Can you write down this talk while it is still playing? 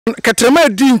katrama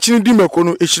di nchini di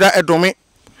makono ehira edome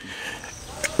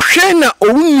hwe na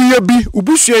owunuya bi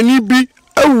ubusuani bi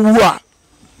awu a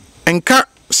enka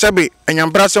sebe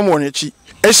enyambrasem wonechi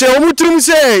ehye omutrim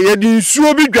se yedi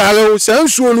nsuo bi dwale se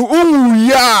nsuo no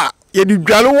onwuya yedi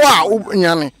dwale wa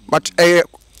nyane but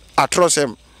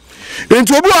atrosem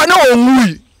enti obi wa na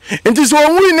onwui enti so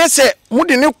onwui ne se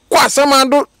mude ne kwa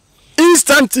samado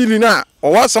instantly na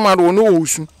owa samado no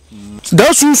osu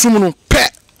da sunsum no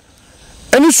pe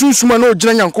eni sunsum na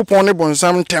ogira Nyankopon ne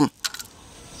bonsam ntem.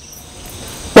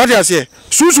 What you say?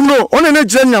 Sunsum no one na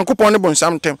gira Nyankopon ne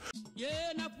bonsam ntem.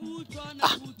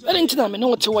 Entina me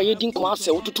no te wa yedin ko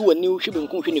ase wotutu wani hwe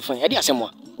benku hwe ni fan. Ade asem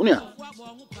wa. Unia.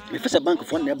 Me fesa bank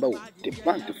for na ba wo. The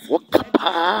bank for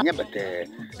kapa. Nya bete.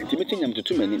 Intimate nyam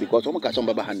tutu mani because o maka so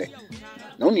baba hande.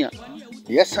 Na unia.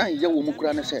 Yesan ye wo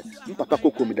mukura na se mpapa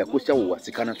kokomi da ko sia wo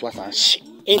sika na so asan hye.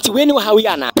 Enti we ni wa hawi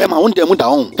ana. Be ma wonde mu da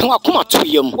on. Kan akoma to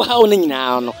yam. Wa hawo na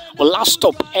nyina no. O last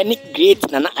stop any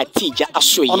great Nana Atija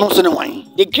aso ye. Ono so ne wan.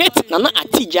 The great Nana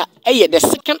Atija the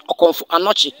second okonfo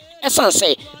anochi. Esan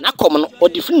say na kom no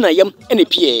odifri na yam ene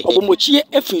pie. Obomochie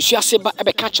afinsu ase ba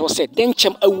ebeka chewo se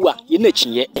denchem awu a ye na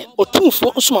chinye.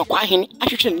 Otumfo nsoma kwa ahene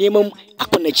ahwehwe niemam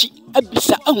akonachi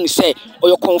abisa ahun se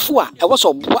oyokonfo a ewo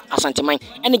so boa asanteman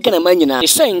ene gana man nyina.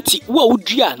 Esenti wo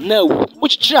odua na awu. Wo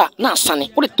chichira na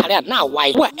asane. Wo tare na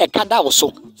awai. Wo ekada wo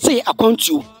so. Say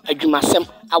akwantu adwumasem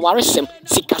awaresem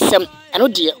sikasem eno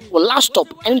de wo last stop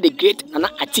and the great Nana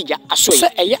Atija aso say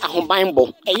eye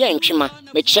ahobanbo eye ntwema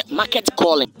meche market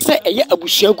calling say eye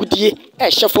abusua gudie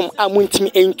ehye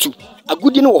amuntimi entu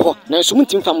agudi no wo ho na nso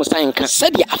muntimi fa musan ka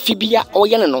sadia afibia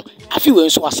oye ne no afi we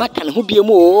nso asaka ne ho bie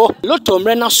mu o loto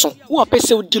mre na so wo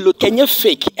pese odi lo kenya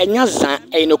fake enya zan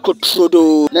eye no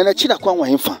kotrodo na na chira kwa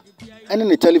wanfa ene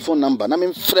ne telephone number na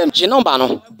me friend je number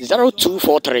no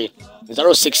 0243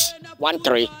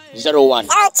 061301 0243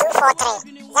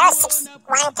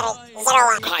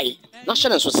 061301 Kai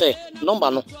national so say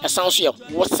number no esanso ya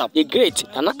WhatsApp the great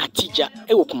Nana Atija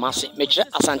ewo Kumase mejire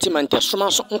asantimante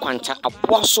soma so nkwanta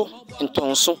aboaso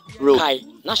ntonso road Kai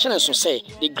national so say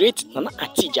the great Nana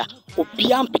Atija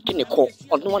obia mpeke ne call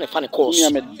odno one fa ne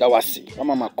calls me dawase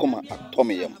mama makoma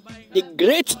atomeyam the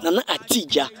great Nana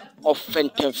Atija of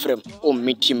Fentemfrem o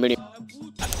mitimiri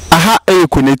aha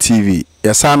Kune TV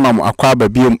yasa nam akwa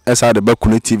babiom esa de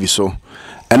Kune TV so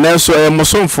ene so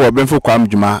mosomfo benfo kwam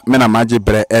djuma me na maje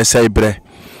bre esai bre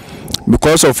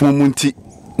because of munti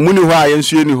muni ho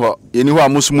ayensu yeni ho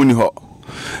amusu muni ho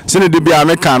sine de bia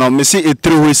me kan no me si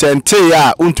etri ho sente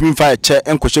ya untumi fa eche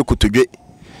enkohye kotodwe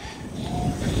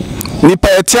ni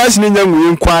pa etias ni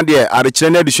nyanwu nkwa de arekire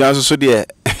na adusuan so de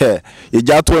ye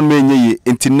jato me enye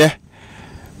entine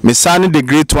me sane the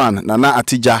great one Nana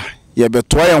Atija ye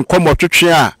betoa ye nkomo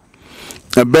twetwe a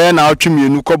ebe na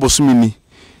otwemienu kobosumini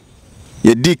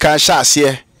ye di ka sha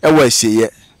ase ewa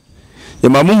asiye ye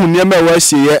mamuhu niam ewa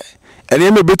asiye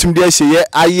ene me betum di asiye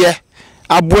aye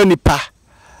abo nipa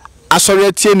asori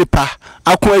atie nipa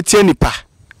akon atie nipa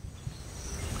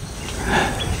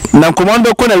na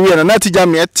komando ko na wi na Atija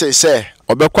me ete se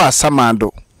obekọ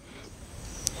asamado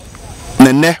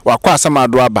nene wakọ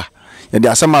asamado aba ye di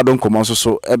asamado nkomo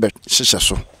so ebe hyehye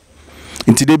so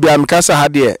inti de bia mekasa ha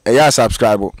de ya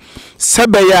subscribe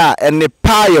sebe ya ene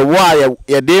pa ye wa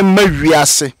ye de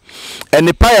mawiase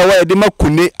ene pa ye wa ye de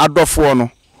makune adofo no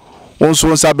wonso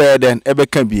wonsa be den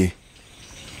ebeka bie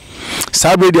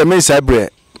sabre de me sabre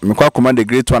mekwa command the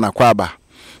great one akwaba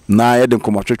na ye de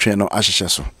komotwetwe no ahyehye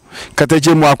so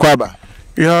kataje mu akwaba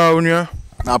ya onia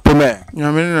na pome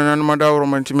nyame na nanu madawro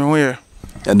mantime ho ye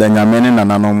ya da nyame na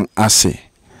nanom ase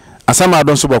asama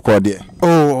adon so bokọ de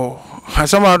oh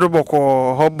asama do boko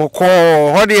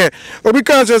ho de obi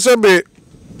kan se be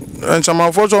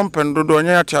nsama fo so mpendo do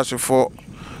nya atiasefo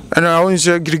ana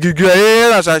wonse girigigi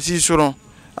na asasi suro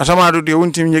asama do de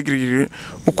wontim nya girigigi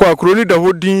ukọ akroli da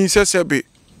hodin sesebe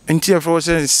enti efo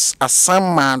se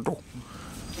asama do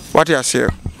what you say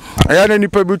aya na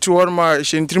nipa bi tu horma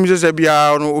hentrim sesebe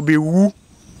ya no obewu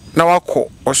na wakọ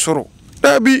osoro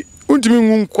da bi wontim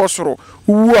ngu nkọ soro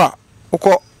wu a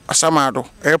ukọ asamado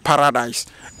paradise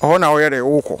oh na oyere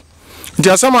woko nti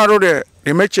asamado de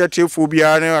mechi atiefo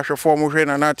bia na ahwefo mo hwe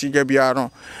na Atija bia no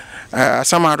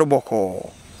asamado boko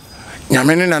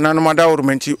nyame ne nananom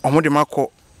adawrumenti omo de makọ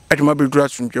edima bedura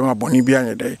sunjwe ma boni bia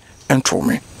nyede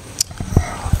entome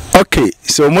okay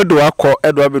so modo akọ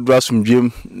edwa bedura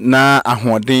sunjwe na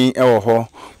ahoden ewo ho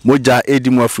moja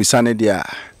edimu afrisane dia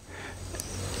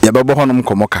ya babo honom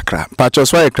komo kakra pacho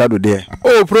so ayekra do de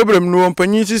oh problem no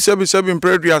mpanyi si sebi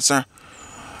mpreduasa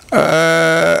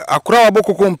akura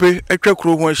abokoko mpe etwa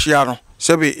kuro ho ahia no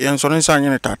sebi yenso nsa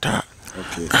nyene tata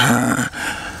okay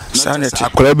sanity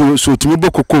akola bi so tumi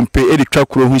bo kokompe e di twa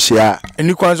kuro hu hia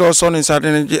eni kwanza oso ne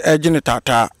sade ne egine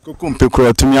tata kokompe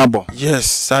kuro tumi abo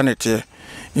yes sanity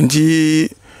ndi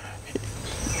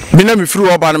bina mi firi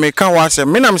oba na me ka wasem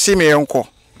me na me se me yenko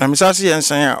na me sase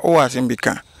yensan a o wasem bi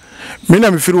ka me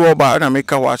na me firi oba na me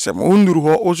ka wasem unduru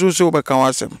ho osusu oba ka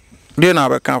wasem de na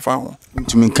be ka fa ho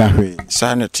ntumi ka hwe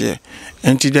sanity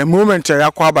enti the moment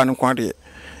ya kwa aba no kwa de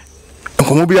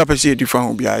nkomo bi apese di fa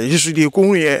ho bia yesu de ko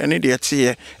hu ye ene de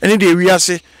tie ene de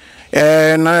wiase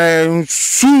na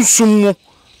sunsum mo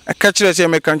aka kire se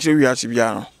me kan kire wiase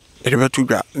bia no de betu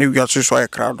bia ne wiase so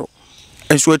krado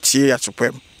enso tie ya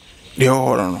sopem de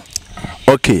ho no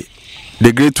okay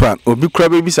the great one obi kura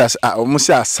baby sas almost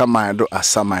asamaido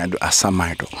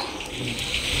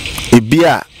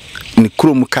ebia ni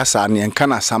krom kasa ne enka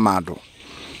na asamado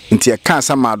nti e ka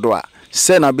asamado a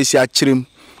se na besi akirem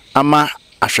ama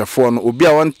ahwefo no obi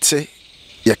a wonte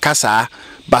ye kasa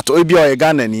but obi a ye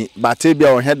ganani but obi a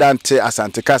ohedante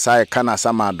asante kasa ye kana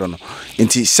asamado no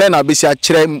nti se na besi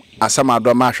akirem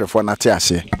asamado ama ahwefo na te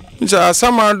ase nti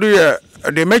asamado ye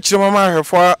de mekirem ama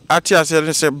ahwefo ate ase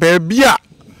ne se baabia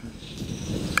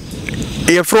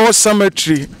ye fro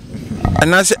cemetery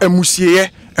anase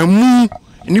amusieye amu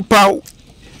nipa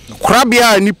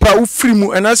krabia nipa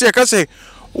ufrimu anase ye kase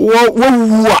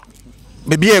wo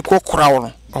baabia e kokora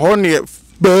wo ho ne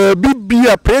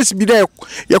baabia press bi da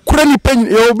ye kura nipa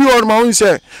ye obi wo ma won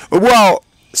se obu a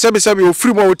sebe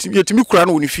ofrimu yetimi kura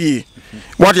no ni fie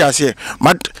what you say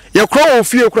but ye kura wo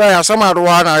fie kura ya samado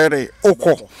wa na yere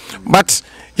okọ but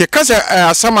ye kase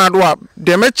asamado a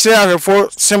de me kire ahefo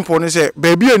simple ni say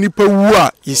baabia nipa wu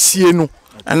a yesie no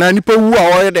ana nipa wu a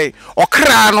wo yede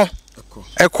okra no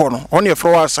ekọ no ho ne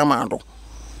fro asamado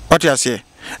what you say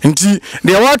nti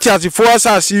de what asifo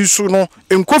asase su no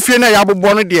enkofie na ya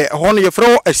bobọ no de ho no ye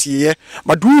fro asieye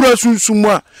madura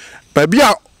sunsumu a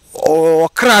baabia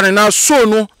okra ne na so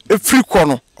no efri kọ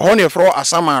no ho ne fro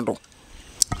asamado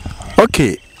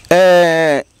okay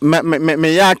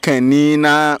me ya kani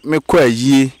na me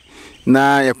kwayi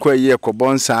na ye kwayi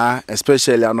ekobonsa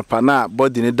especially anopa na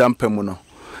body ne dampemu no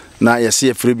na yesi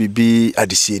efre bibi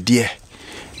adisiedie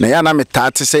na ya na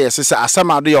metate se yesi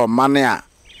asamado ye omane a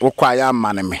wokwa ya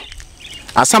amane me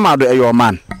asamado e your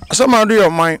man asamado ye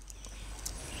oman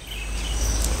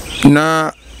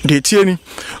na de tieni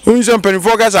unse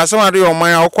mpanifo gas asamado ye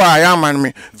oman a wokwa ya amane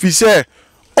me fi se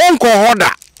onko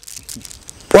hoda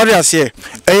what you say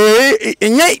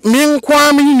enye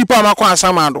menkwa me nipa makwa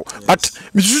asamado but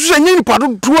misusu enye nipa do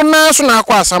duo na so na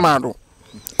akwa asamado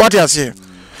what you say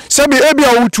sabi ebi a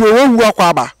wutu ewu akwa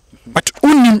aba but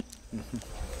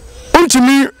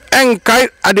untimi enkai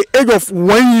at the age of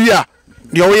 1 year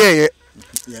the oye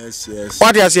yes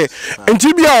what you say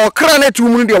enti bia okra na tu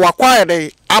mu de wakwa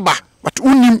de aba but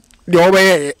unim de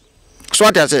oye so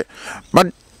what you say but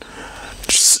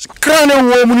kra na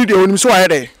wo mu de onim so aye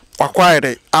de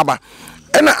wakwaire aba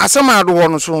ena asamado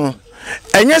wono so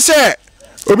enye se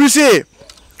obi se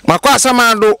makwa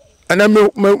asamado ena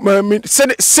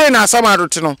se na asamado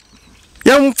tino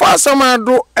yemfa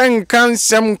asamado enka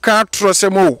nsem ka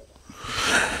trosemo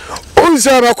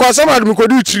onse makwa asamado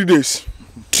mikodu 3 days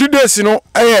 3 days no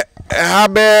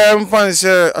habe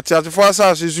mfanse atiatifo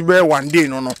asase su be 1 day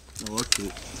no okay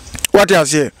what you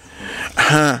say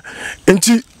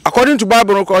enti according to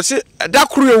Bible no ko say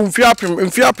dakuru e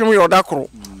mfiapem yo dakuru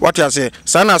what you say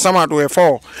sana asamado e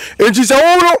for enti se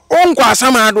wo onko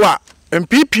asamado a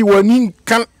mpp wani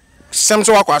kan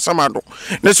semso wakwa asamado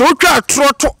na so twa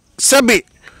troto sebe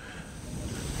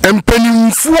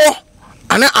empanimfuo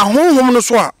ana ahonhom no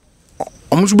so a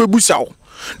omuso bebusawo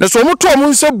na so omoto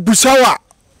omonse busawo a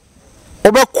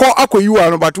obekọ akoyiwa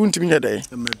no batu ntimi nyede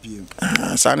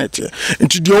sanete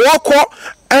nti de wokọ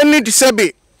ani de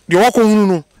sebe de wokọ hunu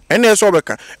no ene eso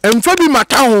obeka emfa bi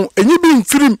mata ho enyi bi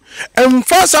mfirim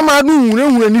emfa samado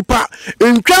hunehune nipa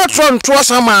entwa tronto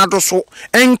samado so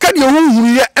enka de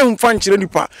hunhunu ye emfa nkire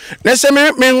nipa na se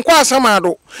me nkwa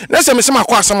samado na se me se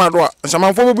makwa samado a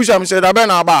samanfo bebusa me se da be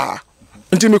na aba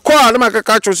nti me kọ a na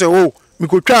makaka cho se o me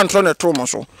ko twa ntro na to mo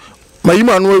so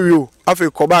mayima no awi o afi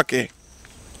ko baake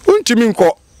untimi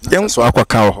nko yen so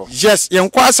akwaka ho yes yen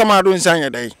kwa asamado nsanya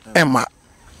dai emma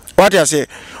what you say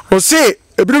o say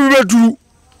ebiri beduru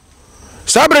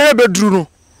sabre beduru no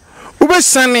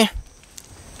ubesane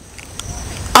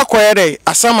akoye dai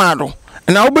asamado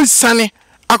na ubesane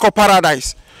akọ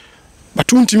paradise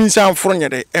but untimi nsan fronye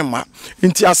dai emma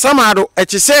nti asamado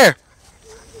echi say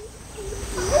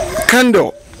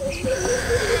kando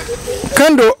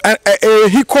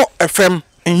hiko fm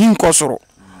hinko soro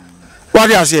what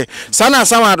you say sana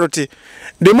asamado ti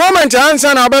the moment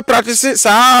answer na be practice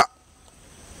sa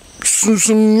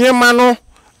sunsunyema no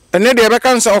and then the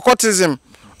cancer or autism.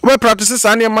 We practices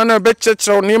any manner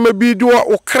betches or near be do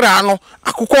or crano,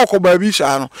 a cocoa baby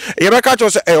shano. A catch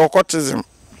us a autism.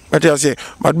 But I say,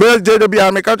 but birthday to be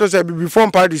a mechatos before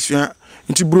parties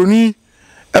into Bruni,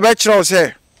 a bachelor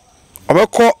say, a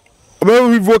call, a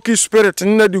very evoking spirit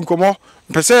in the Duncomo,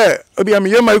 per se, be a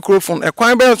mere microphone, a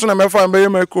quite better than a mere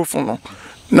microphone.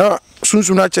 No,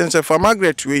 soon not chance for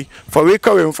Margaret way, for wake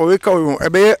a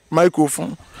bare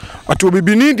microphone. But will be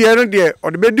beneath the other day or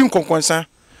the bedroom concern.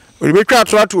 We be try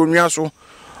to me so.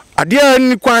 A dear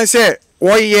any quite say,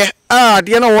 why ye,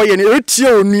 dear no way, and it's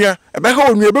your near, a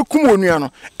better near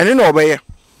Becumoniano, and in obey.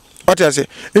 What I say,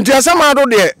 into some other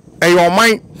day, a your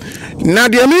mind. Now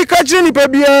the America Jenny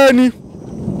Pabiani.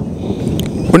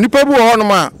 When you pabu on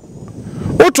ma,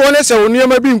 what one is a near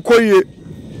maybe in Koye,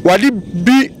 what it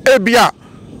be a beer.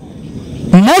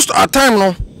 Most of the time,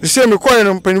 no, the same coin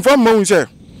and penny from Moon say,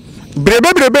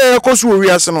 Brebe, cause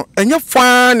we are so, and you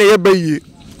find a baby.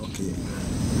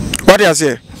 What I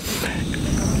say?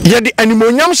 Yet the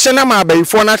animonium senama bay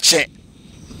for not check.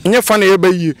 And you find a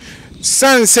baby.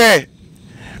 San say,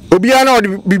 Obiano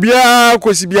Bibia,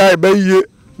 Cosibia,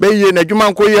 bay, and a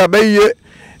human coya bay.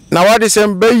 Now what is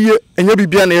some bay, and you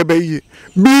be a bay.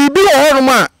 Be all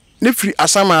man, nifri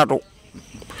asamado.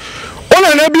 All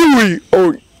an we,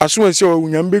 oh, as soon as you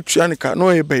young big Chanica, no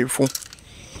a bay for.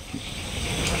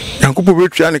 Yankupu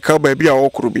Chanica baby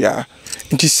or Crubia.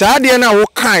 It is sad now,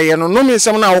 okay, and no me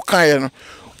some now, okay, and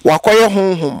walk away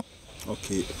home.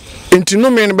 Okay. Into no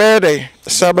man bad,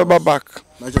 Sababa back.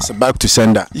 Just back to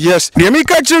sender. Yes, the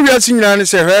Amica Chivia sing and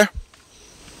say, her.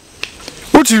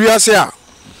 What you are say?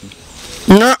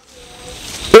 Na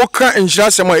Oka and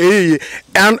Shasama,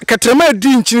 and Katama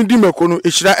Din Chinidimacono,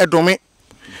 Ishra Edome.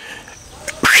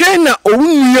 Shana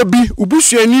Owu be,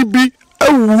 Ubusia ni be, a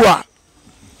wua,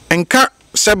 and can't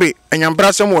sabe, and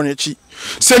Yambrasa Monechi.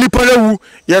 Selipalewu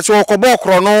yes okobo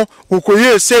krono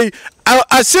ukoye say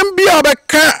asembi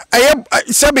abeka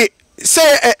sabe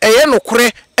say eye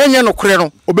nokure enye nokure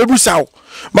no obebusawo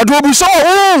but obusawo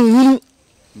ohunu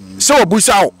say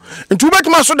obusawo nti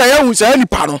ubetuma so da ya hu say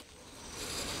nipa no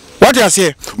what I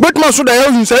say betuma so da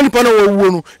ya hu say nipa no wo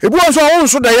no ebu so ohun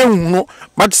so da ya hu no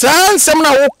but say nsem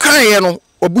na wo kan ye no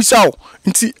obusawo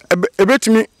nti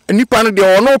ebetumi nipa no de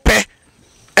ono pe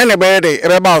ene bede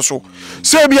ebe so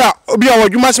se bia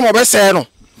wadwuma se mo be se no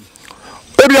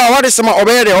bia wade se ma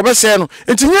obede obese no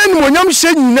enti nyani mo nyam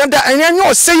hye nyina da enye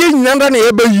ose ye nyina da na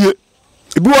ebe yie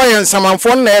ebi wa ye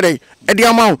nsamanfo na ede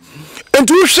ama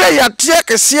enti wo hye ya te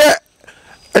akese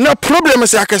na problem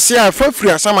se akese a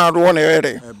fafiri asama do na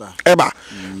ede eba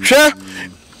hwe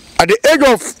at the age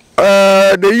of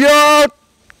the year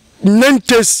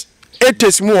 90s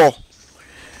 80s more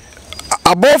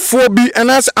above 4B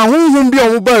and as a home be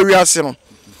on mobile reason.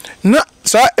 Na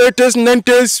sa 80s,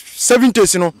 90s,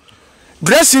 70s, you know.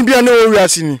 Dressing be a no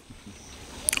reason.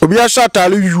 Obia shot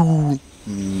all you.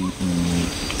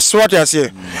 So what I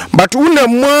say. But una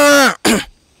ma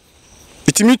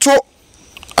itimito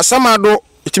asamado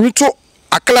itimito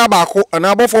akla baako and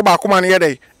above 4 baako man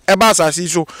yede eba asasi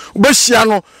so. Ubeshia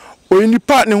no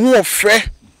oyinipa ne ho ofre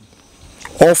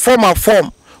or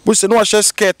form. But no a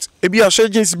skirt, a be a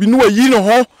jeans, be no yin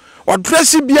ho, or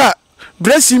dressing be a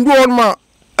dressing do on ma,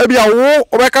 a be a war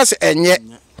or because and yet.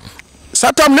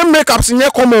 Satam no makeups in your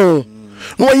common.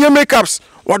 No your makeups,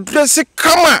 or dressing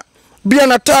come be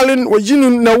an Italian or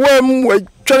yin na worm, or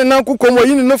trying uncle come or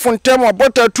in no fontem or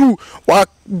butter too, or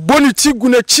bonity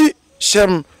gunachi,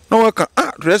 shem, no worker,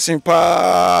 dressing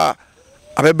pa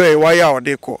a baby, why our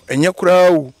deco, and your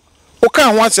crow.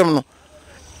 Okay, want some no.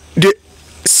 The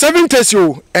 70s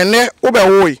you and ne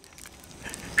obewoy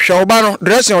shawbano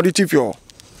dressing on the TV.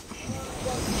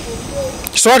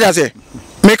 So what I say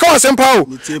make us simple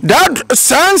that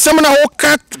san semna wo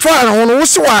ka fan hono wo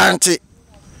se wanti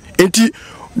enti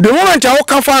the moment I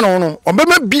wo fan hono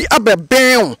obema bi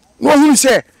abeben no hu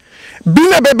say bi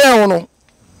na beben hono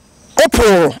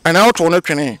opro and out no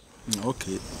twene.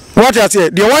 Okay, what I say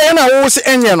the why na wo se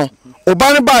enye no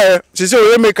oban ba se say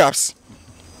we makeups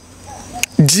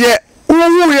die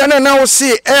uwu ya na wo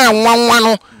se nwanwa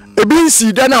no ebi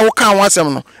nsi da na wo kan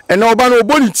wasem no ene oba na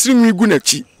oboni tirinwi gu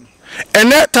nachi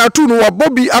ene tattoo no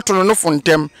wabobi atono no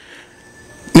fontem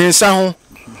ne nsa ho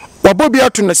wabobi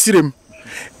ato na sirem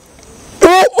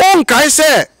o nkai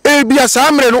se ebi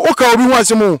asamre no o ka obi ho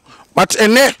asem but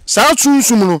ene sa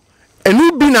sunsum no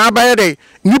enu bi na abaye de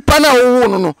nipa na wo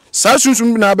no sa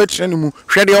sunsum bi na abetre ne mu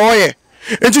hwede oye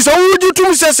enti so wuji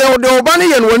tum sese o de oba ne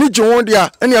ye no wani je won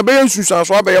dia ene abaye nsusa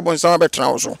so abaye bonsan abetra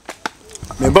wo so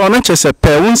me ba ona chese pe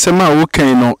wonsem a wo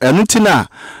kan no enu ti na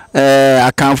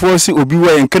akanfo si obi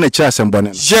wa yen kana kira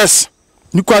asembone yes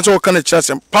ni kwa so kana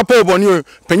kyerɛ papa oboni o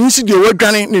panyinsi de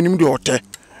wadwane na nim de hote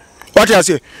what I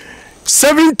say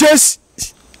 70s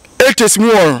 80s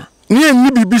more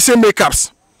ni bibi say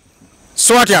makeups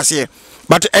so what I say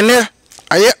but ene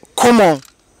aye common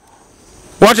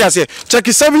what I say check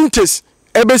 70s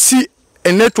ebesi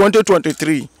ene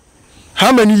 2023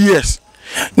 how many years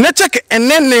na check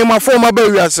ene name form aba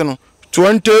wiase no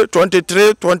 20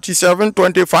 23 27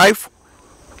 25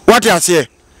 what I say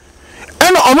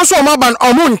and almost all my ban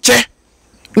omunche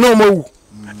no mo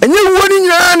enye woni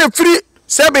nyina na free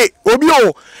sebe obi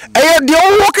o eye de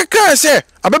wo keka se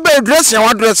abeba dress yan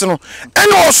wa dress no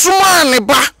and osoma ne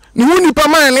ba ne woni pa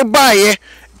man ne ba ye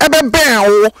ebe ben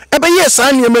wo ebe ye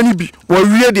san ne mani bi wo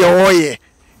wie de wo ye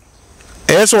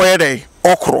so ye dey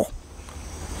okro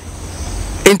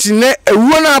entine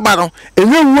ewuo na aba no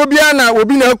enye wuo bia na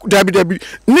obi na dabi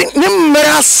ni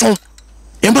mmera so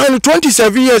e ba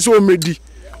 27 years o medi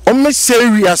o me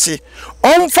serious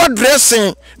on for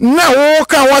dressing na wo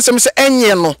ka wasem se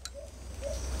enye no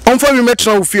on for we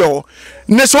metra wo fie ho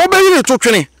ne so obeyire to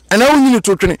twene ana wo nyine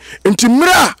to twene enti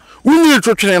mra wo nyine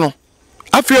to twene no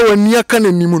afia wani aka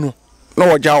na nimu no na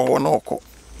wo ja ho na okọ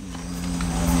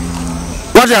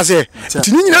what I say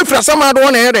ti nyine fra sama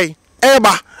do na ere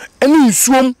eba eni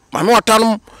nsuom ma me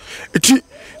otanom eti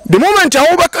the moment a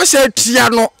wo baka se tia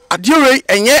no ade we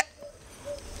enye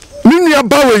minua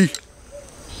bawei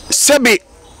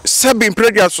sebe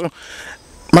impregnation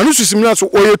manusu simila so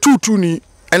oye tutu ni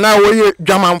ena oye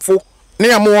dwamanfo ne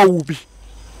ya mo wubi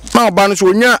ma oba no so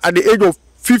onya at the age of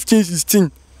 15 16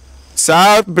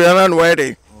 sa brana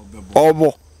wede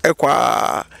obo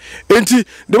ekwa enti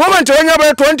the moment onya be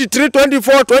 23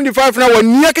 24 25 na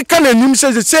wani akeka na nim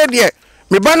se de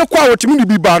me ba no kwa wotimi ni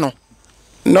bi ba no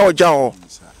na oja ho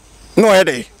no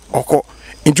ede okọ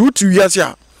enti utu wiase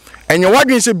a enye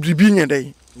wadwen se bibi nye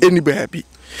dai eni be happy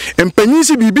empanyin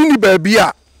se bibi ni ba bi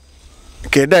a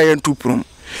ke da ye ntuprum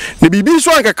ne bibi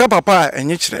so anka papa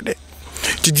enye kire de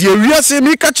ti die wiase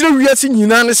mi ka kire wiase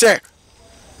nyina ne se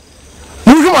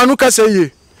muhum anu ka se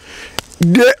ye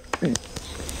de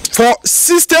for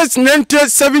sisters 90s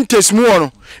 70s mu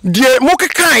ono de mo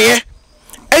keka ye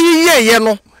ye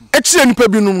no e kire nipa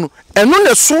binum no eno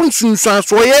ne so nsunsan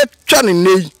so ye twa ne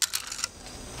nei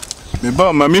me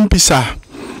ba ma mimpisa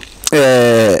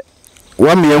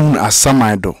wa me ehun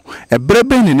asamaido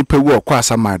ebrebe ne nipa wu okwa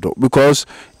asamaido because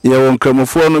ye won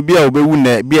kramofo no bia obewu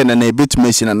na bia na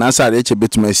betumasi na nasa de che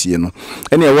betumasi no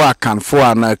ene ye wa kanfo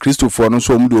ana kristofo no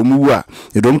so omde omuwu a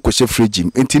edom kohye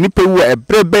frigim enti nipa wu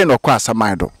ebrebe na okwa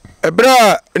asamaido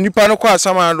ebra nipa no kwa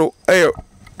asamaido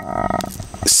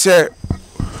se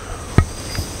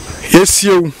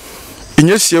yesiew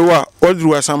inyesiew a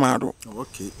odru asamaido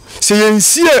okay se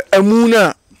yensie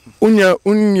amuna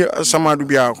unya asamaido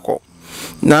bia akọ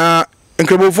na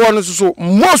nkrabofo no so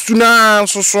most na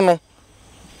so no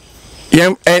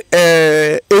yem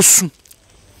esu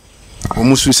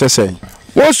omusu sese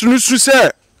wosu no su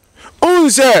se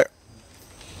onse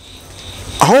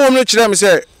ahom no kire me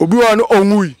se obi wa no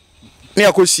onwui ne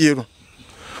akosie no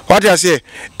what I say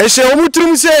e se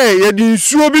omutrum se ye di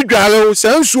nsuo bi dwale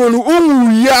se nsuo no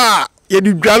onwu ya ye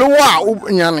di dwale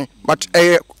wa nyane but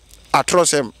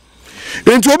atrosem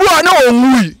enti obi wa no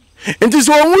onwui enti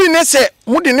so onwui ne se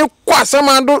mudi ne kwa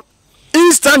samado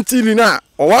instantly na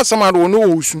o wa samado no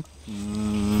osu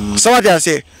so what I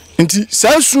say nti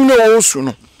sansu no osu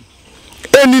no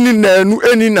enini nanu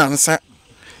eni nansa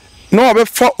no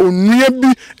obefa onua bi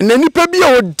na nipa bi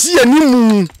a odi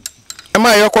animu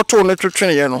ema yekoto no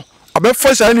twetwene ye no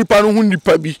obefa sa nipa no hu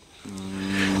nipa bi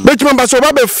betima ba so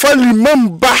ba fa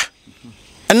limamba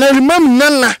na limam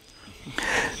nana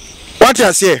what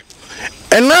I say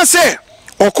ena say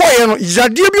okoye no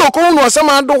yade bi okon no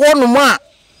asama do ho no ma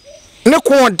ne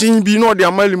ko odin bi no de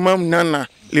amalimam nana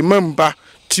limamba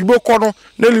tiboko no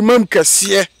na limam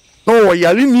kase no wo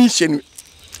yale ni hyeni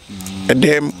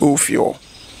edem ofio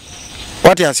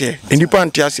what I say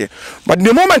independent I say but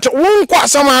the moment won kwa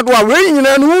asama do a we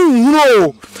nyina no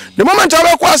nhuro the moment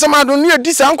I kwa asama do ne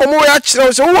edi san komo ya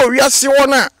kire so wo wiase wo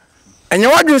na enye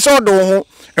wadwen so do ho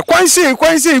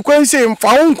ekwanse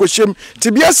mfa wo nkohyem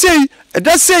tibia sei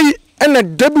eda sei ena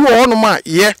dabi wo no ma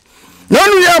ye na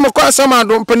nu ya makwa asama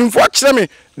do mpanimfo akire me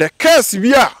the curse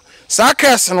bia sa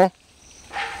curse no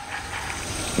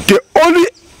the only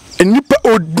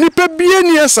nipa bia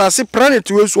ni asase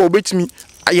planet we so obetimi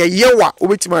ayeyewa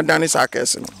obetimi adane sa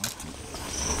curse no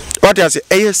what I say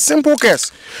a simple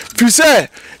curse if you say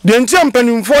the entire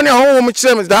mpanimfo ni ahwo mo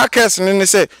kire me that curse ne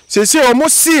say o mo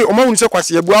see o ma hu se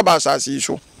kwase ebu aba asase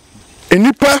so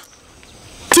enipa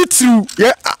titru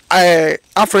ye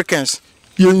Africans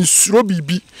yɛnsuro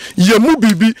bibi yɛmu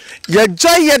bibi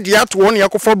yɛgya yɛ de ato wɔn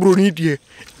yɛkɔfa broni die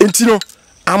enti no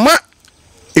ama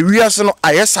ewiase no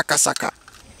ayɛ sakasaka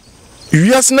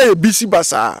ewiase na yɛbisi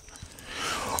basa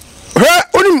hɛ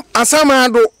onim asama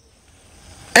do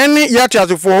ɛne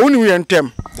yɛatiasefo onim yɛ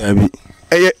ntɛm dabi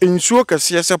ɛyɛ nsuo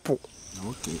kɛseɛ sɛpo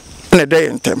okay na ɛdɛ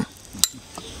yɛ ntɛm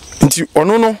nti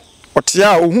ɔno no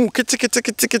ɔtea ohu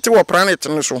kete wɔ planet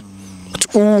no so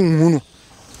no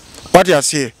what you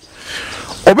say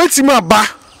obetima aba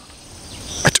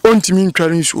at ontimi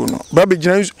ntware nsuo no ba be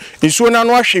gina nsuo na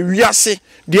no ahwe wiase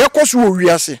de ekoso wo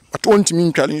wiase at ontimi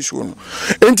ntware nsuo no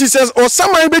enti says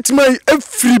osama betima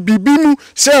afiri bibi mu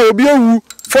say obi awu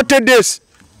 40 days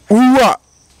uwa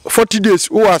 40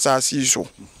 days uwa asasi so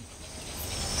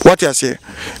what you say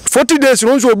 40 days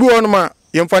no so obi won ma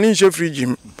yemfani nche fridge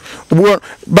mu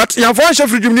but yemfani nche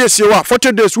fridge mu ne sie wa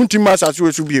 40 days untimi asasi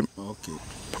we so biem okay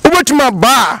obetima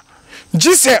ba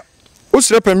Jise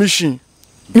osire permission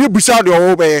ni busa de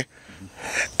owo be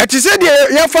eti se de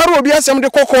ya faro obi asem de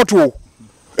kokoto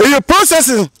e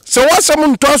processing se wasem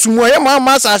ntoaso mu ye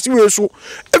ma asase we so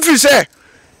efi se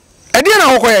e de na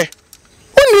hokoye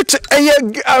oni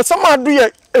eye samadu ye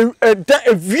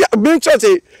bin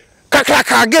chote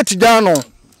kakraka get down no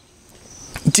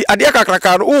ti ade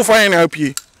kakraka o fa na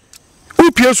apie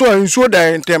upie so ansuo da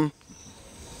entem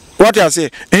what you say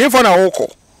e fa na hoko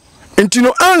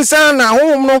Intino ansa na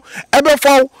hom no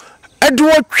ebefaw ede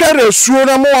wo twere suo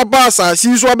na mo aba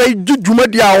asasi so aba djuma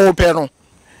dia ho pe no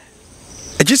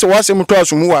eji se wasem to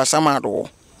aso mu wa asama do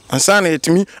ansa na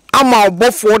etimi ama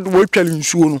obofo de wo twere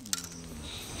nsuo no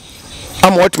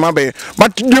ama otima be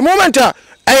but the moment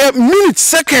minutes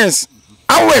seconds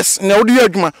hours na odi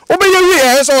adwuma obeye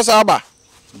wi so aba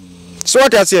so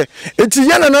what I say eti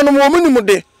yana nanom wo minimu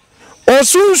de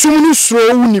osunsum no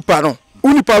suro wu nipa no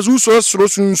unipa zu so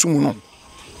sunsum no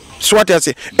so what I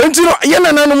say enti no ye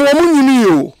nananom wo munyini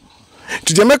yo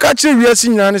ti de meka kire wiase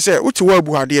nyina ne se uti wa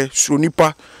abuhade suro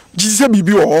nipa gise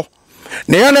bibi wo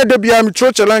na ya na da bia me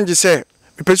tro challenge se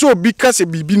pese obi ka se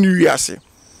bibi ni wiase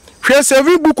hwe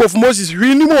 7 book of Moses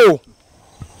hwi ni mo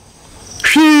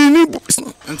hwi ni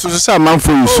enti so sa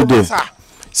manfo yusu de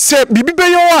se bibi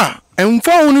be yo a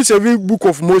emfa hu ni 7 book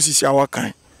of Moses ya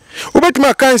wakan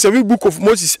Obetima kan 7 book of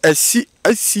Moses asi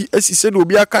said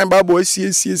obi akan Bible asi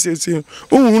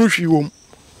ohunu hwi wom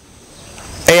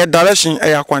direction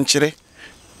kwanchere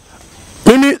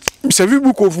mimi 7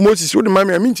 book of Moses wo de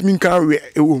mama mintimi kan we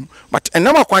ewom but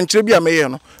enama kwanchere bi ameye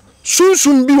no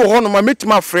sunsun bi wo ho no ma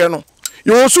metima frɛ no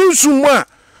yo sunsun mu a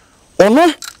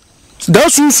ono da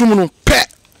sunsun no pe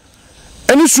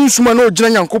eni sunsun na ogina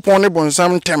Nyankopɔn ne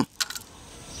bonsam ntem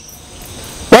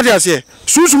what you say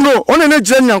susum no ona na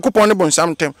gire Nyankopɔn ne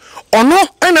bonsam tem ono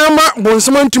na ama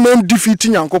bonsam antimi defeat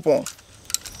Nyankopɔn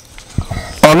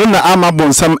ono na ama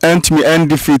bonsam antimi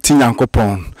defeat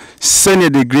Nyankopɔn senior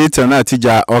the great na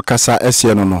tija okasa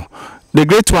esie no the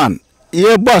great one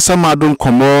ye bo asamado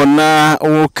nkomo na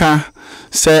woka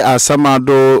say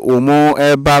asamado omo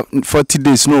eba 40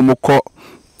 days no omokɔ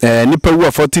nipa wu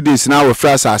 40 days na we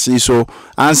fra asase so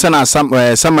ansa na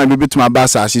sama bi bituma ba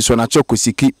asase so na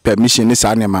chokosiki permission ni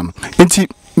sa nema no enti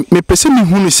me pese mi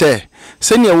hunu se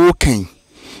ne wo kan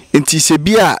enti se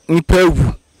bia nipa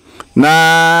wu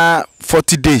na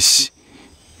 40 days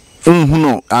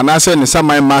hunu anase ne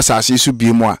sama ma asase so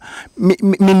bi mu a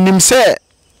nim se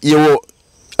ye wo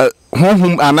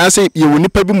honhum anase ye wo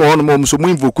nipa bi mo no mo so mo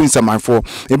invoke nsamanfo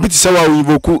ebiti se wa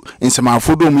invoke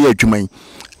nsamanfo do mu ye adwuman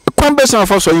Kwambesa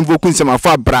for so invoke nsema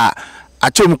bra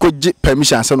achom ko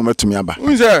permission say no metumi aba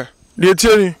unze de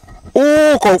tieni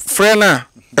o ko frena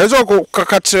ezo ko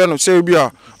kakatre no say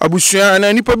bia abusua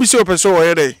na nipa bi se opeso wo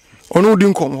yede onu di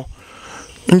nkomo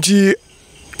nti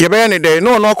ye be ne de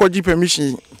no no ko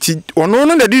permission ti onu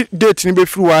no de date ni be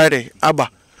free wa yede aba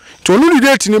to onu di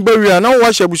date ni ba wi na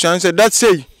wo hye abusua say that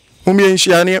say mumye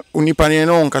nhia ne unipa ne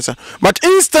no nkasa but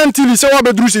instantly say wa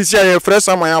bedru sisi ya fresh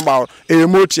saman about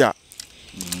emotia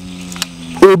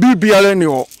obi biale ni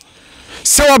ho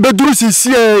se wa beduru sisi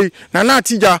na na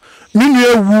atija minu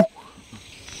ewu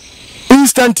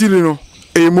instantly no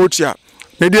emotia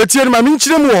na de tie ma min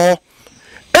kire mu ho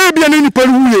e bia ni nipa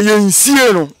wu ye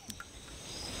nsie no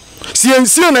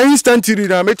sie na instantly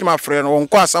na metima frɛ no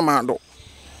wonko asama do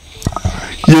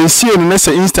ye nsie no na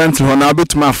se instantly ho na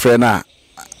betuma frɛ na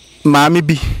maami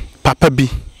bi papa bi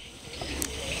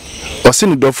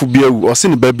osini dofo bi awu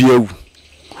osini ba bi awu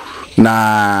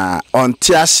na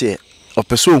ontiase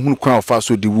opeso ohunu kwa ofa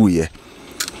so de wuye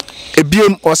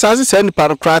ebiem osase se nipa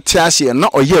no kra tiase na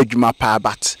oye adwuma pa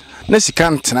bat na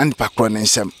sika ntena nipa kro ne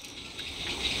nsem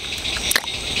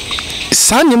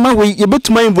Sanima we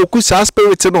yebetuma invoke sa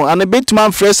spirit no and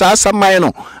betuma fresh asamai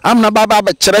no amna baba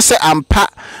ba kire se ampa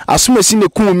asomasi ne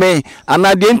kume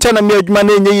ana de enta na me adwuma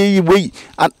na enye yi we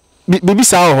bibi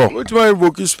sa ho betuma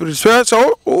invoke spirit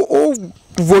so o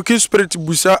invoke spirit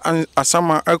busa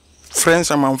asama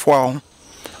friends amanfo a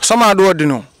sama do de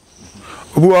no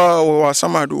obu wa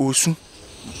sama do osu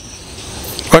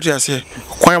what you say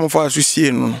kwan amfo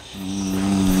asosie no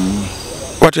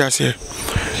what you say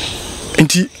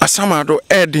enti asama do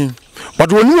edin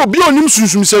but when you be onim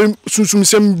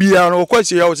sunsum bia no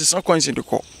kwase ya o se kwanse de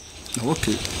ko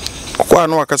okay kwa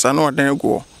no akasa no dan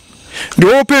go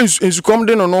the open ensukom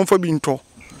de no no fa bi nto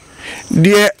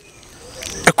de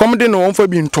ekom de no fa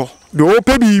bi nto de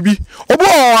open bibi obo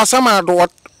asama do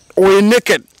o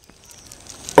naked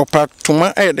opa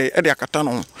tuma ede akata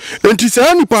no enti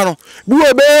sa nipa no bi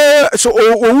obe so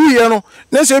owu ye no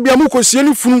na se bia mukosie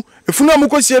ni funu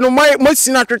amukosie no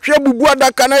masina twetwe bubu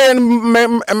adaka na ye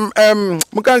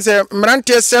mukan se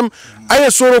mrante sem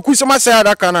aye soro kusema sa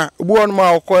adaka na bu on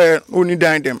ma okoye oni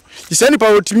dan dem sa nipa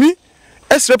otimi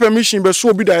extra permission be so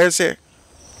obi da ye se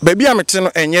ba bia mete no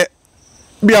enye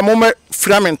bia moma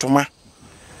framentoma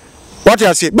what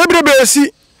you say bebrebe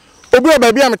si obi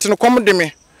ba bia mete no kom de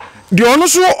me de ono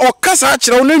so okasa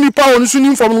akira ono nipa ono so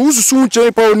nim fom no ususu che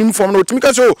nipa ono nim fom no otimi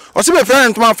ka so o se be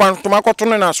framentoma fa toma koto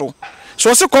na so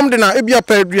se kom de na ebia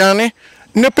pa aduane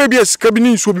ne pa bia sika bi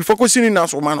ni nso bi fokusi ni na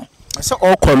so ma no se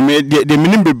okon me de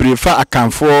minim bebre fa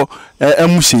akanfo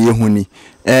amusie huni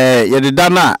ye de da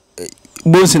na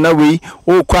bonsi na we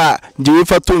o kwa je we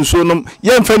fa to nso no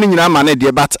ye mfa ni nyina ma na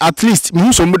de but at least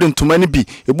mu so mu de ntoma ni bi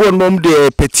ebo no mu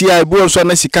de petia ebo so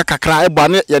na sika kakra ebo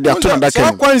na ye de ato na da kan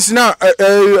so kwansi na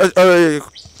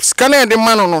scanner de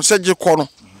ma no se je ko no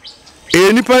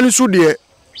nipa ni so de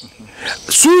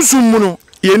sunsun mu no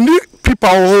ye ni people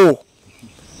ho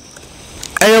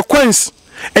kwansi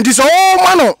enti so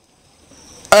ma no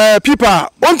people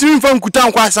want to inform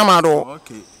kutan kwa sama do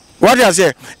okay what you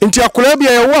say enti akura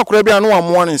bia ye wo akura bia no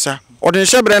amo ne nsa odin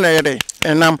hyebre na ye de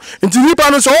enam enti nipa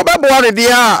no so obebo ade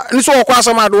dia ni so okwa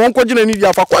sama do won kogina ni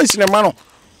dia fa kwansi ne ma no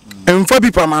emfa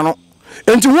people ma no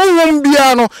enti won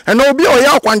bia no ena obi o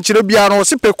ya akwankyere bia no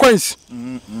se pe kwansi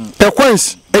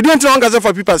edi enti no ngaze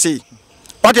for people say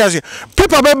what you say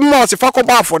people be mo se fa ko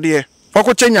ba for de fa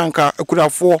ko chenyanka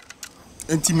akurafo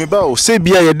enti meba o se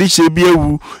bia ye de hye bia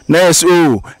wu na yes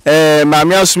o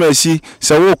maami asomasi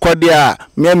se wo kode a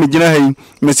me amegina hayi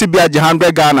me se bia je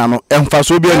 100 Ghana no emfa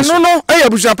so bia no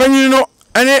abusuan panyin no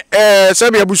ene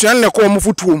se bia abusuan ne ko mo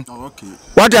futuom okay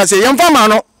what you say yemfa ma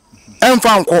no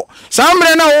emfa nko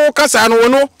sambre na wo kasa no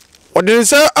no odin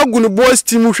se agunu boys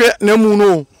team hwe na mu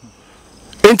no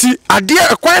enti ade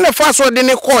kwan na fa so de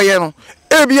ne koye no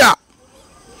ebia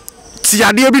ti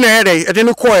ade bi na yede de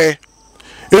ne koye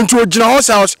enti ogina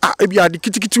house ebia de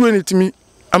kitikiti we netimi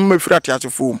amma firati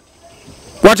asefo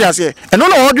what you say eno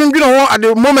na odwindwina ho at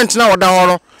the moment na oda ho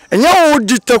no enye wo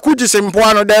ditaku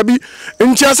gisempoa no da bi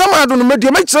enti asama ado no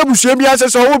media mekira busua bi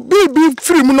asese wo bi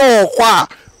free mu no kwa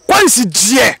kwansi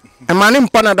die e mane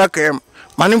mpa na daka em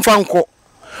mane mfa nko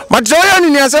matso ya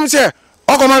ni asem se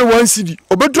okoma 1 cedi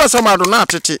obedu asama ado na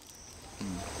atete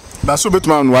ba so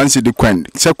betuma 1 cedi kwan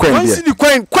se kwan die 1 cedi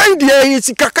kwan die yi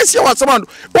sika kasi wa asama ado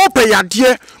o pe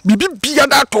yade bibi bia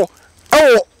dato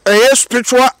e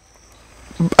spiritual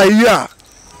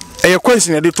aya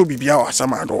kwansi na de to bibia wa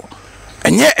asama ado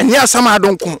enye asama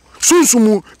ado nko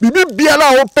sunsumu bibi bia la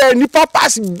o pe nipa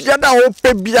pass bia da o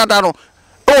pe bia da no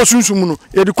o sunsumu no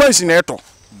ye de kwansi na eto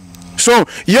so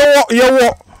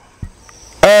yewo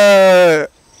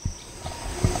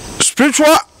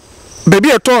spiritual baby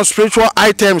eto spiritual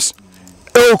items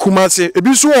kumase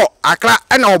ebi so akra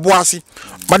na oboase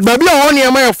but baby o ne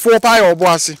ma e fo pa ya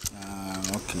oboase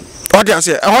okay what you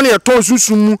say e ne eto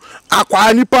sunsumu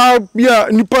akwa nipa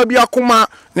bia kuma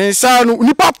ne nsa no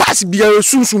nipa pass bia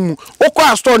sunsumu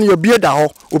okwa store ne bia da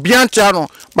ho obi antia no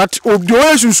but obi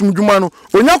o sunsumu dwuma no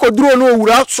onya koduro no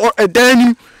owura so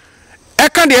edanim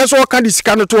eka de so ka de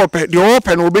sika no to ope de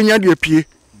ope no obenya de apie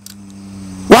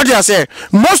what you say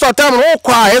most of time no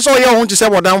kwa so ye ho tise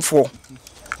bodamfo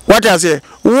what you say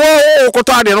wo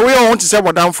koto de no ye ho tise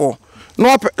bodamfo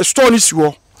no store ni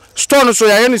siwo store no so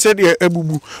ya ni say de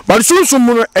ebubu but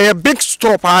sunsumu no e big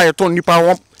store pa e ton nipa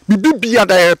wo bibi bia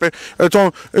da e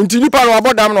ton nti nipa no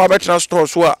abodam no abetra store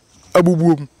so a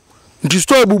abubuom nti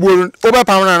store abubuom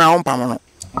obepam na ho pam no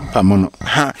pamono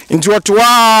ha nti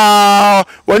wa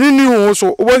wani ni ho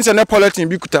so obonse na politin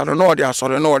bi kuta no ode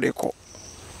asore no ode ko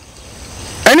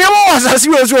eni mo wasasi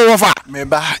we so wo fa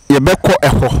meba ye beko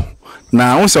eho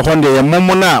na won se honde ye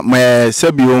momo na me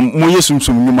sabio mo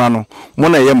yesumsum nyuma no mo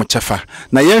na ye mo chefa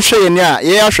na ye hwe ye ni a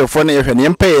ye ahwefo na ye hwe ne ye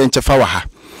mpa ye nchefa wa ha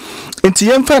Enti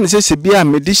yemfa ne sese bia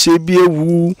me di hye bia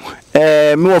wu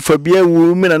me wofa bia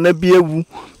wu me na bia wu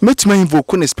metuma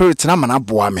invoke ne spirit na mana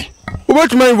boa me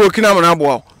Ubetuma invoke na mana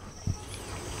boa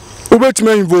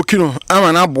Ubetuma invoke no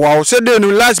amana boa se de no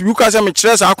last week asa me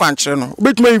kire sa akwankyere no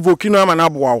ubetuma invoke no amana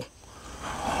boa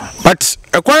but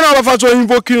ekwan na obafa so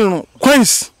invoke no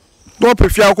queens no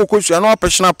prefia akokosua no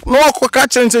apeshnap no akoka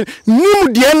kire nse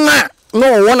nim de na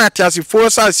no wona tiase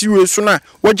force siwe so na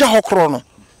wagya hokro no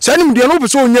sanim de no be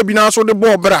so onya bi na so de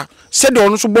bo bra se de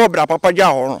ono so bo bra papa gya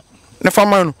ho no ne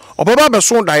fama no obaba be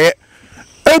so daye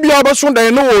ebi obaso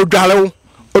daye no odwale wo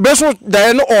obeso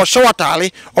daye no o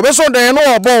shawatale obeso daye no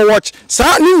o bon watch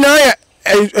sa ni na ya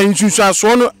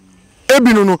ensusuaso no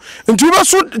ebi no nti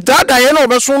obeso daye no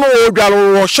obeso no odwale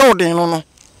wo shawden no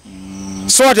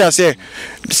so what I say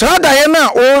sa daye na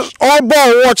o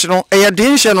bon watch no e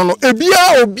den hye no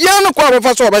obia no kwa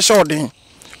abefa so obeshawden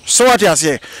so what I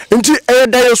say nti e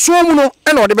daye so mu no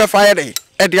e na ode be fire dey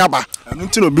e de aba anu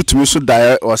nti no bitumi so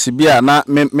daye o se bia na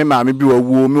me maame bi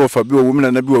wawu me wofa bi wawu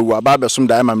me na bi wawu aba besom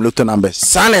daye maame loto numbers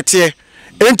sanete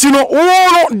enti no wo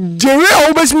no dewe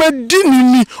a obesima di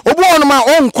nini obo ono ma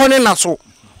onkone na so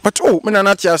but me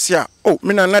na tia ase a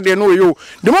me na de no yo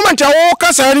the moment a wo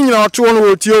kasa ni nyina oto no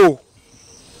wotie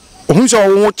ohun se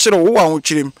wo kire wo wa wo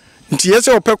kirem nti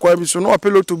yese opekwa bi so no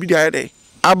opeloto bi daye dey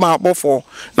ama bofo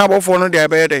na bofo no de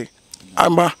be dey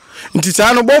ama nti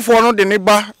sa no bofo no de ne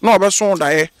ba na obeso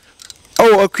daye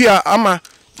akua ama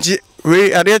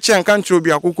we ade che nka ntro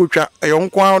bi akokotwa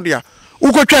eyonko ade a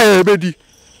ukotwa e bedi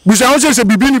busa ho se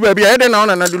bibi ni ba bia e de na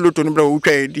ona na de loto ni bra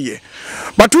ukwa e die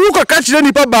but uko ka kire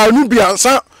ni pa ba nu bia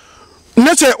sa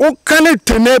ne se o kan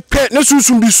tene pe ne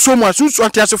sunsun bi somu asunsun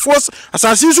atiase force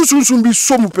asasi sunsun bi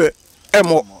somu pe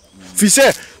emo fi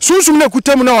se sunsun na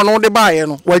kutam na ono de ba ye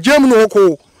no wagem no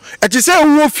ko e ti se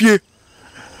wo fie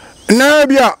na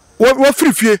bia wo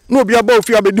free fie na obi aba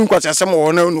ofie abedi nkwase asem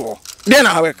wo na nu de na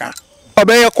haweka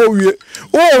obeye ko wie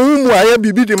mu aye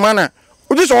bibi di mana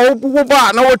oji so wo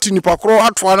ba na woti nipa kro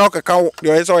atoa na okeka de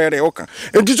oye so yere oka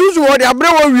enti sunsun wo de abre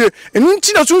wo wie enu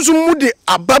nti na sunsun mu de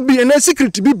ababi na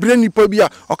secret bi bre nipa bi a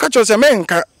oka cho se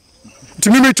menka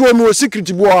timi metu mi wo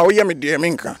secret bi wo ye me de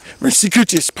menka me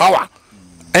secret is power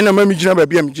ena ma mi gina ba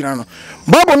bia mi gina no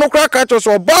babo no kra ka cho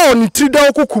so ba oni tri da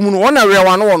okokum no wona we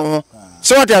wa no ho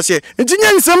so what I say enti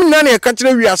nyansam na na e ka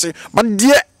kire wiase but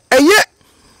de eye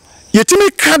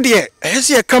yetimi ka de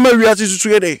ehse e kama wiase susu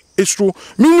ye de esru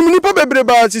minimini pa bebre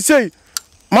ba si sei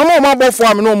mama o ma bofo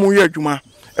am no mu ye adwuma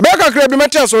e be ka kra bi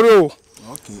meti asore o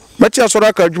okay meti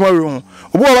asore ka adwuma we ho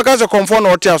obo wa ka se comfort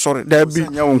na oti asore da bi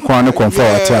nya won kwa ne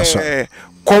comfort oti asore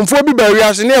comfort bi ba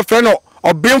wiase ne e fre no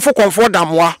obemfo comfort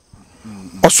damwa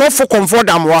osofo comfort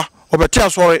damwa obeti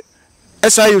asore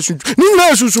esa yesu ni na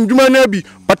yesu dwuma na bi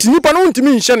but nipa no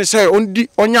ntimi nhye ne say ondi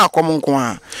onya akomonko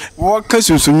a wo ka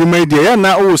sunsun dwuma dia ya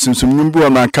na o sunsun dwuma bi o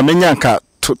na kamenya ka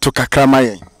to kakrama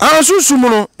yen sunsun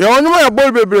no ya onwuma ya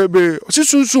bol bebrebe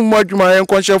sunsun mu adwuma yen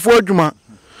konhyefo adwuma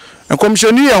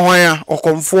enkomhyeni ye hwan a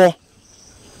okomfo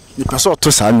nipa so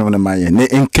to sa anwo ne mayen ne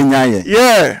enkenya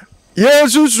yen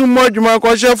sunsun mu adwuma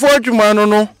konhyefo adwuma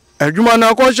no adwuma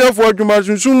na konhyefo adwuma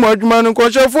sunsun mu adwuma no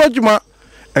konhyefo adwuma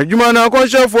adwuma na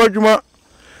konhyefo adwuma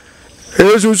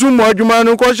sunsun mu adwuma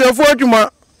no konhyefo adwuma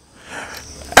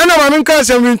ana ma men ka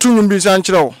sem ntunu bi san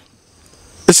kire wo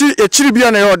esi echiri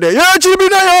bia na yode ya echiri bi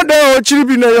na yode o chiri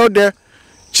bi na yode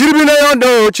chiri bi na yode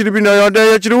o chiri bi na yode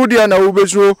ya chiri wudi na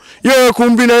ubeso ya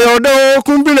kumbi na yode o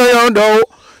kumbi na yode o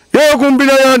ya kumbi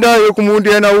na yode ya kumudi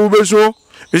na ubeso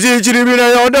esi chiri bi na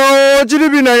yode o chiri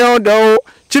bi na yode o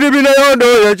chiri bi na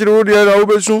yode ya chiri wudi na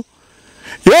ubeso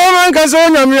ya man ka so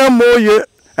nyame amoye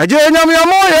aje nyame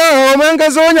amoye o man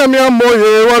ka so nyame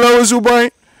amoye wala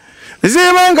usubai esi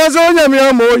man ka so nyame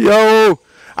amoye o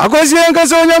akosi enka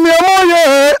so nyame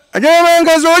amoye ajema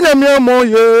enka so nyame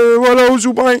amoye wala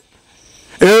usubai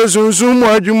sunsun mu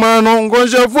adwuma no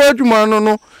nkonhyefo adwuma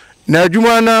no na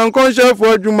adwuma na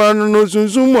nkonhyefo adwuma no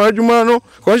sunsun mu adwuma no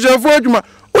nkonhyefo adwuma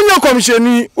unya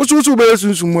komhyeni ususu be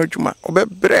sunsun mu adwuma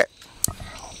obebre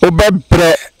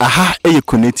aha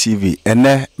Kone TV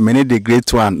ene many the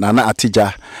great one nana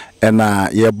atija ena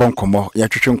ye bonkomo ya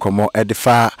twetwe nkomo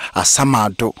edifa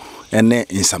asamado ene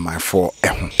insamanfo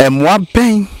emwa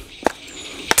ben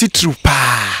titru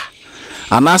pa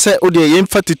anase ode ye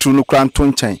mfa titru no kranto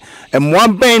nchen emwa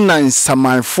ben na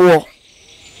insamanfo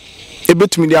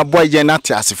ebetumi de aboa ye na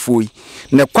te asefo yi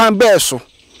ne kwan be so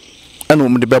ena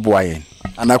omde beboa ye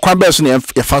ana kwan be so ne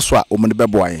yefa so a omde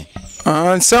beboa ye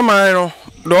nsaman no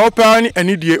do pa ni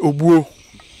anidie obuo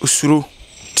osuro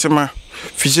tema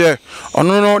fije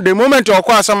ono no the moment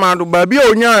okwa asamado ba bia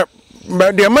onya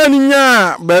de mani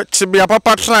nya ba tibia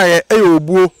papa tra ye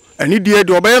obuo ani die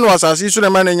de obey no asase so na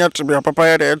ma na nya tebra papa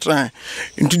ya de try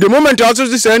into the moment also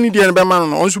this ani die na be ma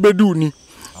no onso be du ni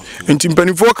nti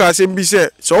mpanifo ka asem bi se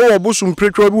so wo bosum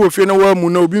pretwa bi wo fie na wa mu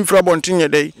na obi mfra bonten ye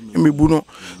dai mebu no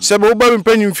se be wo ba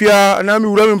mpanimfia na me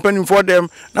wura mpanimfo dem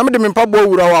na me de mpabo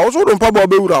wura wa wo so do mpabo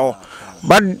be wura ho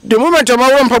but the moment am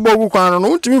wo mpabo gu kwan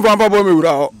no ntimi mfa mpabo me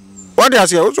wura ho what dey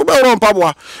say wo so be wura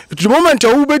mpabo the moment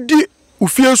wo be di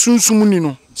ufie sunsum ni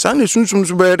no sa na sunsum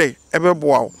so be dey ebe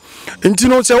boa wo nti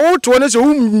no se wo to ne se wo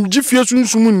mji fie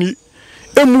sunsum ni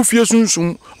emu fie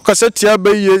sunsum kasetia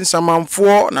beye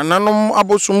samanfo nananom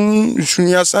abosom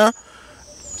nsunyasa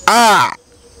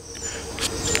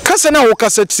kase na wo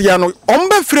kasetia no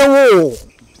ombe frɛ wo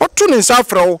oto ne nsa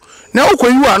frɛ wo na wo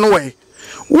kwayi wa no we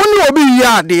woni obi yi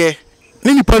ade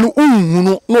ne nipa no unhu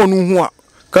no na onu hu a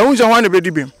ka hu sɛ hwan ne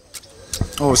bedi bem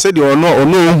oh said you no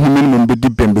unhu minimum bedi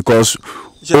bem because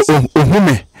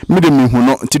ohume me de me hu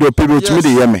no nti do period me de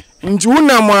yeme nti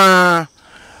wonam a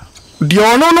de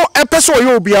ono no epeso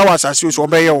yo obi a wasase so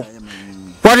obeye wo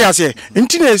what you say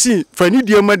nti na esi fani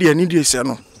die ma de ni die se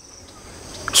no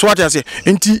so what you say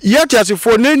nti yet as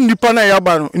for na nipa na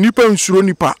yaba no nipa nsuro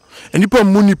nipa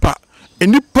mu nipa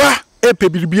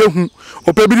pebiribia hu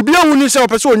o pebiribia hu ni se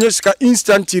opeso onye sika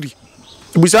instantly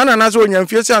busana na so onya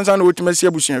mfie se ansa na otimasi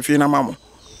abusuan fie na mamo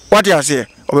what you say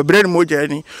obebre ni moja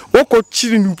ni woko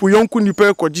chiri nipo yonku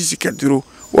nipa ko jisika duro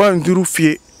wa nduru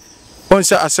fie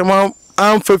onsa asema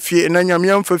amfa fie na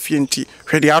nyame amfa fie nti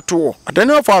hwede ato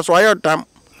adane afa so ayodam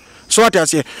so what you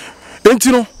say enti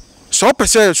no so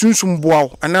pese sunsum boaw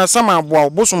ana sama boaw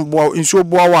bosum boaw inso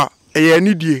boaw a eye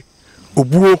anidie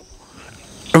obuo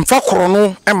mfa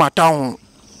krono e mata ho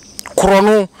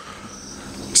krono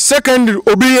secondary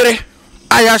obiyere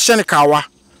aya hye kawa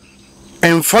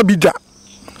emfa bida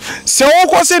se wo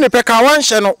ko se ne pekawa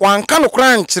nhye no wanka no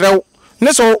kran nkyerɛw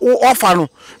ne so ofa no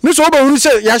ne so obahuru se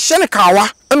ya hye ne kawa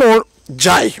eno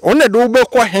jai one do be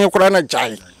ko hen kura na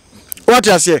jai what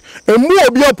you say emu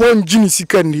obi opon jini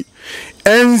sikandi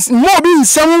en mo bi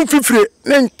nsam fifire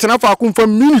ne tena fa ko fa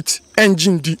minute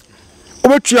engine di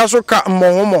obetua so ka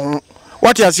mo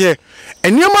what you say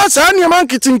eniema sa eniema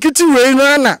nkitinkiti we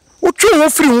na wotwe wo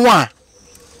firi ho a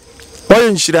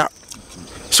oye nshira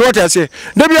so what you say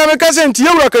de bia me ka se nti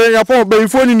yewura kan yapon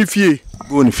bayifo ni fie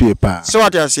boni fie pa so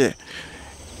what you say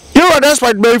you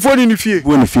despite bayifo ni fie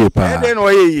boni fie pa e de no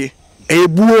oye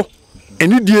ebuo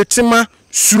eni die tima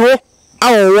suro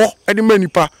awowo edi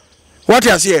manipa what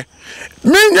you say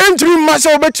me ntimi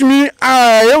masa obetimi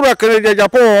yewura kan de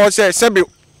Japan o se sebe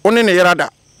one ne yerada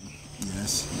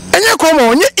yes enye komo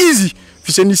onye easy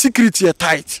fi ni security e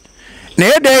tight na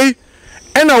e dey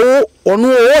ena wo onu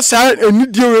wo sa eni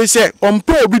die we se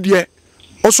ompo obi die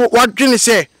oso wadwene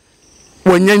se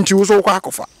wanya nti wo so kwa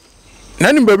akofa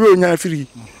na ni baby onya afiri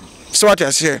so what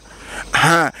you say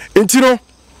entino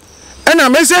ena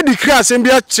message di class en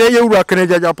bia kire yewura kan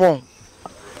de Japan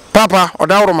papa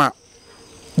odawroma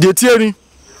de tieri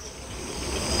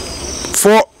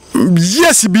for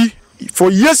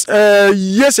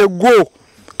years ago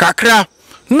kakra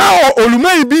now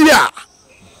olumai bia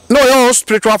no your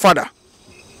spiritual father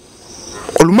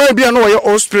olumai bia no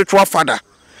your spiritual father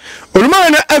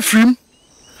olumai na afrim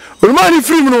olumai ni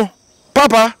frim no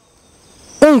papa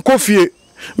on kofie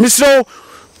misro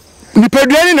ni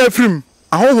peduani na afrim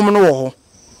ahohom no wo ho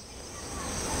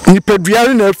ni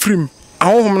peduani na afrim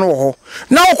ahohom no wo ho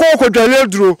na okọ dwale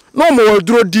duro no mo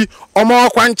waduro di omo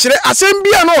akwankyere asem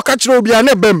bia na okakire obi a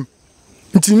na bam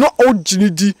nti no ogini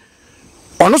di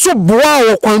ono so boa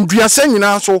wo kwandua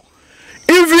sanyina so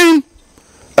even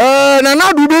na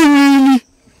nadu be yini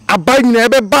abag na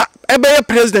ebe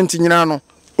president nyina no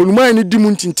olumai ni di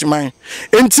mu ntintiman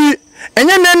enti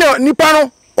enye nene nipa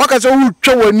no wakase wu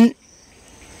twa wani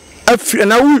afri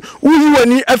na wu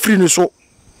wani afri ni so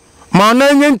ma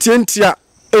na nye ntientia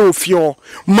ewo fio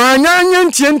ma nya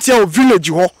ntientia o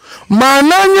village ho ma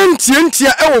na nya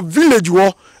ntientia ewo village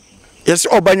ho yes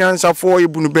obanyansa fo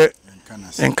ibunu be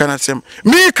enkanasem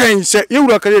me kan se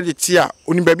yewura kare de tia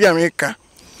oni ba bia me ka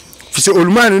fi se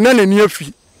olumani na nani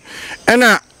afi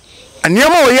ena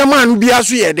aniama oyema anu bia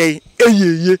so ye dey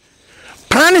eyeye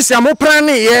pranis amo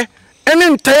prani ye ene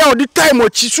ntaya odi time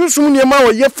ochi susum niema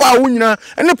oye fa wo nyina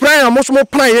ene prani amo so mo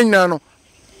plan ye nyina no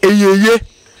eyeye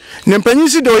ne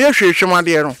mpanyisi de oye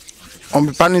hwehwemade no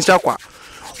on pranis akwa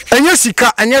enye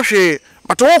sika enye hwe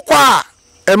but wo kwa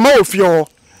ema ofio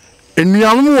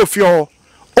enuamu ofio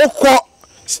okọ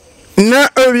na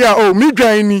area o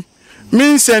midwan ni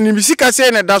minsani bisika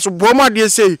se na daso boma de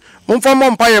sei momfa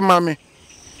mompa ye mame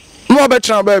mo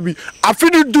betra ba bi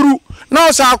afidi duru na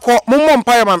o sa akọ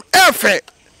mompa ye mame efe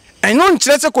enyo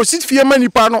nkyere se ko sifie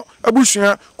manipa no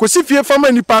abusua ko sifie fa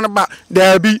manipa no ba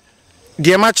da bi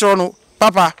de ma chiro no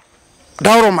papa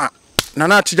dawroma na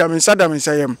na atija me nsa da me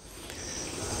nsa yam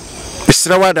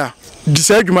Israwada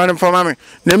disa adwuma no fama me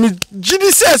na me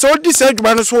gidi se so disa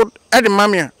adwuma no so e de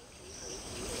mame a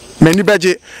mani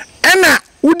baje ena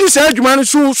udi sa adwuma no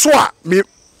so a me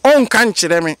on kan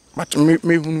kire me but me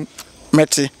hunu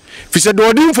meti fi se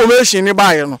do the information ni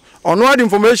ba ye no ono the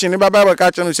information ni ba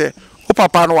ka che no se o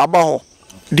papa no waba ho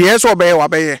de eso obeye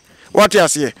wabeye what you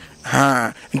say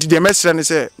ha nti de mesre ni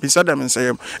se bisa da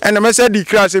mensayem ena mese di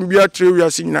class em bia tre wi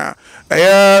asina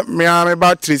me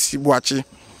ba tresi buachi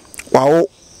wawo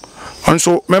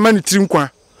onso mema ni trinkwa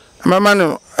mema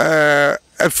no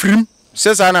afrim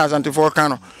sesa na asante for kan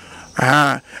no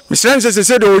mi sense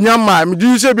se de onyama mi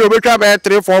di se bi obetwa ba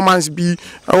 3-4 months bi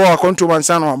wa control man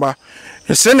san waba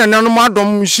se na nanu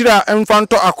madom shira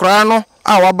enfanto akora no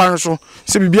a waba nso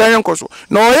se bibia yenkoso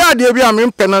na oya de bi a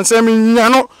me penanse mi nya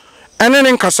no ene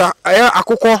ne nkasa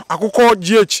akukọ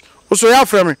GH oso ya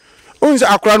frame unse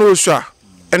akora no osu a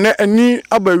ene ani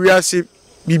abawiase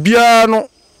bibia no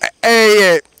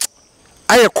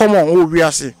aye common o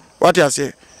wiase what you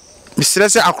say mi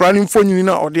stress akora ni mfonyini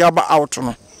na ode aba out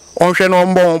no onhwe no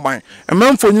mbon ban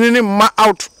emma mfonyini ni ma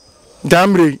out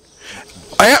damre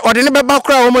ode ne beba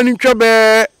kora o mani twa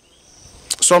be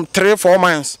some 3-4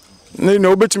 months ne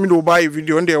obetimi do buy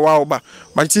video nde wa oba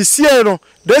but see no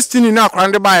destiny na akora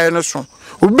nde buy no so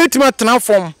obetimi atena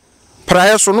form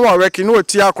prayer so no work no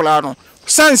oti akora no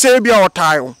sanse bia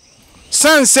otayo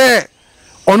sanse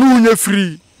onu unye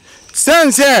free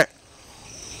sanse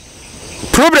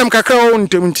problem kakra o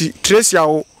ntemti trace ya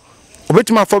o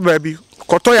obetimi afọ baabi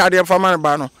koto ya de fama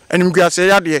ba no animguase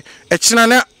ya de ekina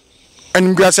na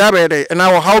animguase abede na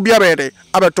wo how bia abede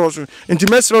abeto so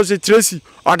intimesro se tracy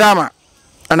odama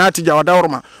anatija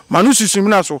odawroma manu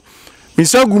susumina so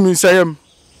misagu minsayem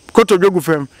koto dwogu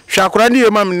fam hwakora ni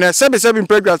yemam na sebe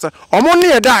mpregasa omo ne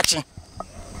yedaachi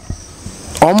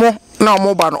omo na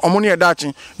omo ba no omo ne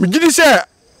yedaachi migidi se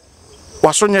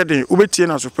wasonye de obetie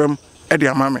na so fam e de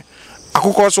amame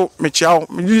akukọ so mechiawo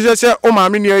migidi se o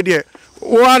maami ne e de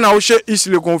wa na wo hye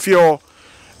isile konfie o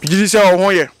migidi se o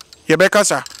ho ye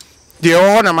bekasa de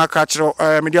o na maka kiro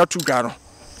media tu gwa no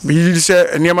migidi se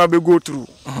eniema be go through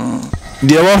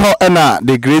de wo ho na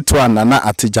the great one na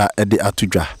atija e de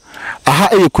atudwa aha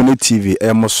Ekone TV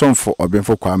mosomfo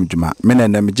obenfo kwa amdwuma mena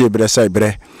na meje bre sai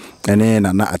bre ene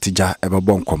na atija e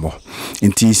bebo nkomo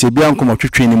nti se bia nkomo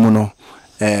twetwe ni mu no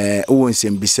owo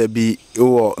nsembisa bi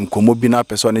owo nkomo bi na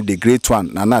person the great one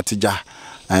na atija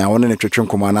wona ne twetwe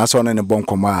nkomo na so ne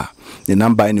bonkomo a ne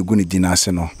number ne gu ne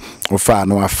dinase no wo fa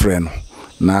no afre no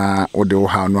na wo de wo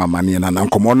ha no amane na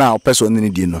nkomo na person ne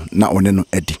di no na one no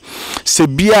adi se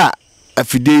bia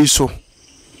afide so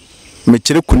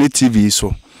mekire Ekone TV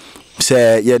so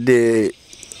se ye de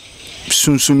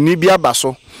sunsunni bia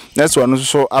baso next one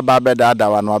so ababeda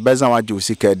adawa no abeza waje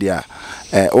usika dia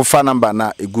ofa number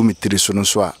na egumitiri so no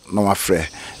so a no afre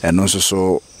no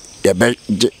so ye be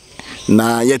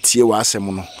na yetie wa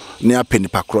asem no ne apeni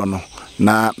pakro no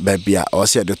na babia o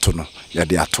se de to no ye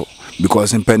de ato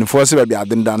because in penny force babia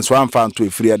adendan so amfa nto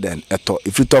efiri den eto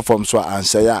efiri to form so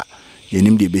answer ya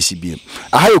yenim de besi biem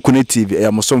aha Ekone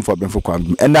TV mosomfo benfo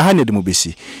kwam en na ha ne de mo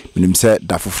besi minim se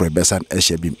da foforo besan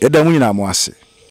ehye biem eda mu nyina mo ase